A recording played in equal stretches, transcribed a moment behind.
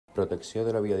Protecció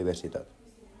de la biodiversitat.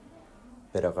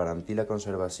 Per a garantir la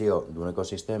conservació d'un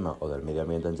ecosistema o del medi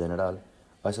ambient en general,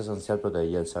 és essencial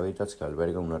protegir els hàbitats que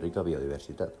alberguen una rica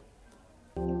biodiversitat.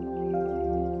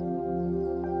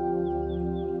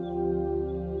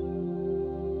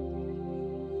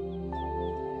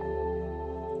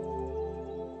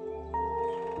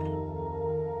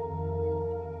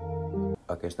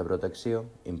 Aquesta protecció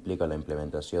implica la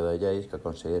implementació de lleis que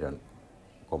consideren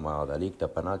com a delicte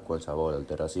penal qualsevol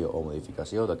alteració o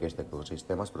modificació d'aquests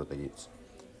ecosistemes protegits.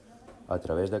 A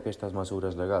través d'aquestes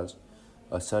mesures legals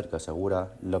es cerca assegurar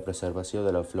la preservació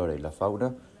de la flora i la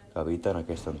fauna que habiten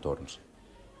aquests entorns,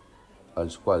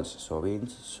 els quals sovint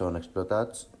són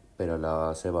explotats per a la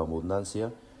seva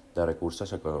abundància de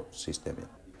recursos ecosistèmics.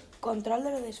 Control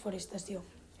de la desforestació.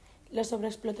 La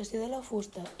sobreexplotació de la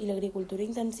fusta i l'agricultura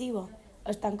intensiva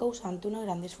estan causant una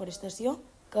gran desforestació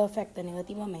que afecta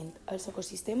negativament els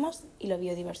ecosistemes i la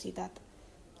biodiversitat.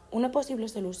 Una possible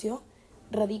solució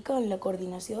radica en la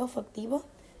coordinació efectiva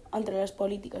entre les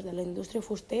polítiques de la indústria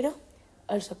fustera,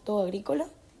 el sector agrícola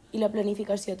i la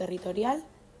planificació territorial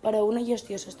per a una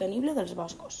gestió sostenible dels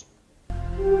boscos.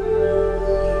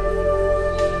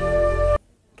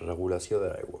 Regulació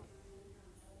de l'aigua.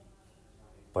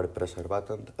 Per preservar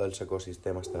tant els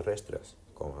ecosistemes terrestres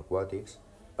com aquàtics,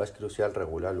 és crucial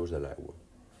regular l'ús de l'aigua.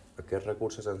 Aquest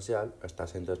recurs essencial està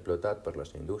sent explotat per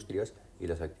les indústries i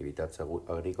les activitats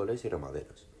agrícoles i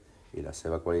ramaderes, i la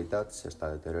seva qualitat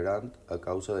s'està deteriorant a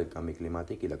causa del canvi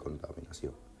climàtic i la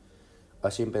contaminació.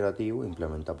 És imperatiu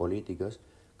implementar polítiques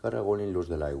que regulin l'ús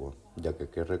de l'aigua, ja que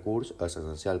aquest recurs és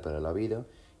essencial per a la vida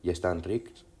i està en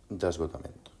risc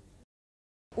d'esgotament.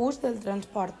 Ús del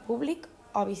transport públic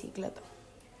o bicicleta.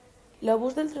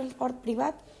 L'abús del transport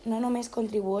privat no només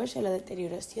contribueix a la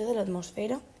deterioració de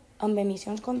l'atmosfera amb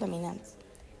emissions contaminants,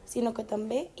 sinó que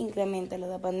també incrementa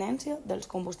la dependència dels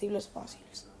combustibles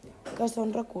fòssils, que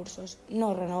són recursos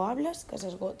no renovables que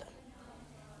s'esgoten.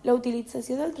 La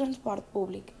utilització del transport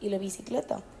públic i la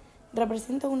bicicleta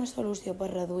representa una solució per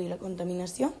reduir la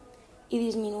contaminació i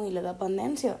disminuir la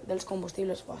dependència dels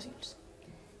combustibles fòssils.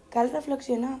 Cal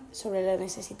reflexionar sobre la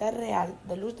necessitat real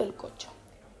de l'ús del cotxe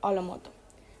o la moto,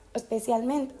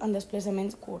 especialment en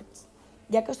desplaçaments curts,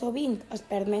 ja que sovint es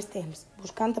perd més temps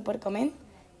buscant aparcament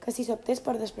que si s'optés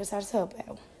per desplaçar-se a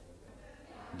peu.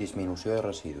 Disminució de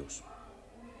residus.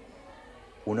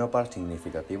 Una part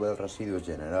significativa dels residus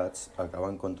generats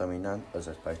acaben contaminant els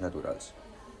espais naturals.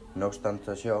 No obstant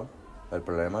això, el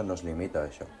problema no es limita a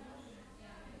això,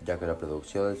 ja que la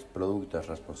producció dels productes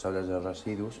responsables dels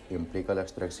residus implica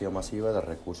l'extracció massiva de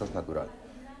recursos naturals.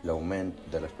 L'augment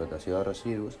de l'explotació de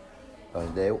residus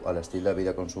es deu a l'estil de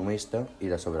vida consumista i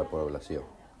la sobrepoblació.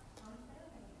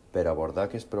 Per abordar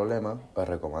aquest problema, es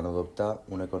recomana adoptar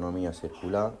una economia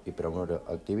circular i promoure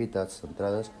activitats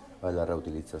centrades en la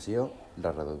reutilització,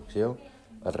 la reducció,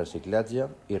 el reciclatge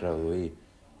i reduir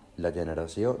la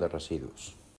generació de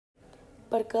residus.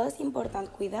 Per què és important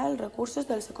cuidar els recursos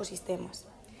dels ecosistemes?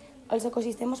 Els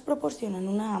ecosistemes proporcionen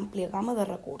una àmplia gamma de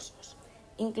recursos,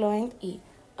 incloent-hi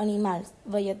animals,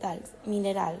 vegetals,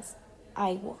 minerals,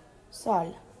 aigua,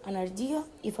 sol, energia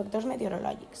i factors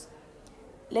meteorològics.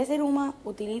 L'ésser humà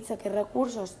utilitza aquests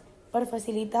recursos per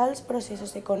facilitar els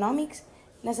processos econòmics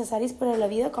necessaris per a la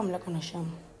vida com la coneixem.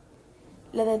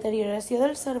 La deterioració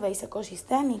dels serveis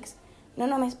ecosistèmics no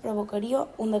només provocaria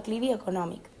un declivi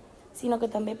econòmic, sinó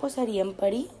que també posaria en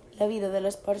perill la vida de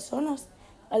les persones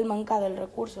al mancar dels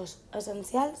recursos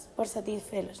essencials per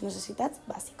satisfer les necessitats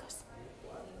bàsiques.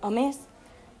 A més,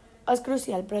 és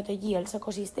crucial protegir els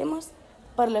ecosistemes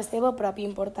per la seva pròpia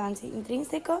importància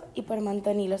intrínseca i per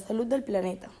mantenir la salut del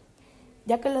planeta,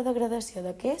 ja que la degradació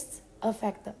d'aquests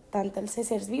afecta tant els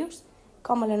éssers vius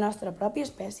com a la nostra pròpia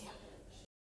espècie.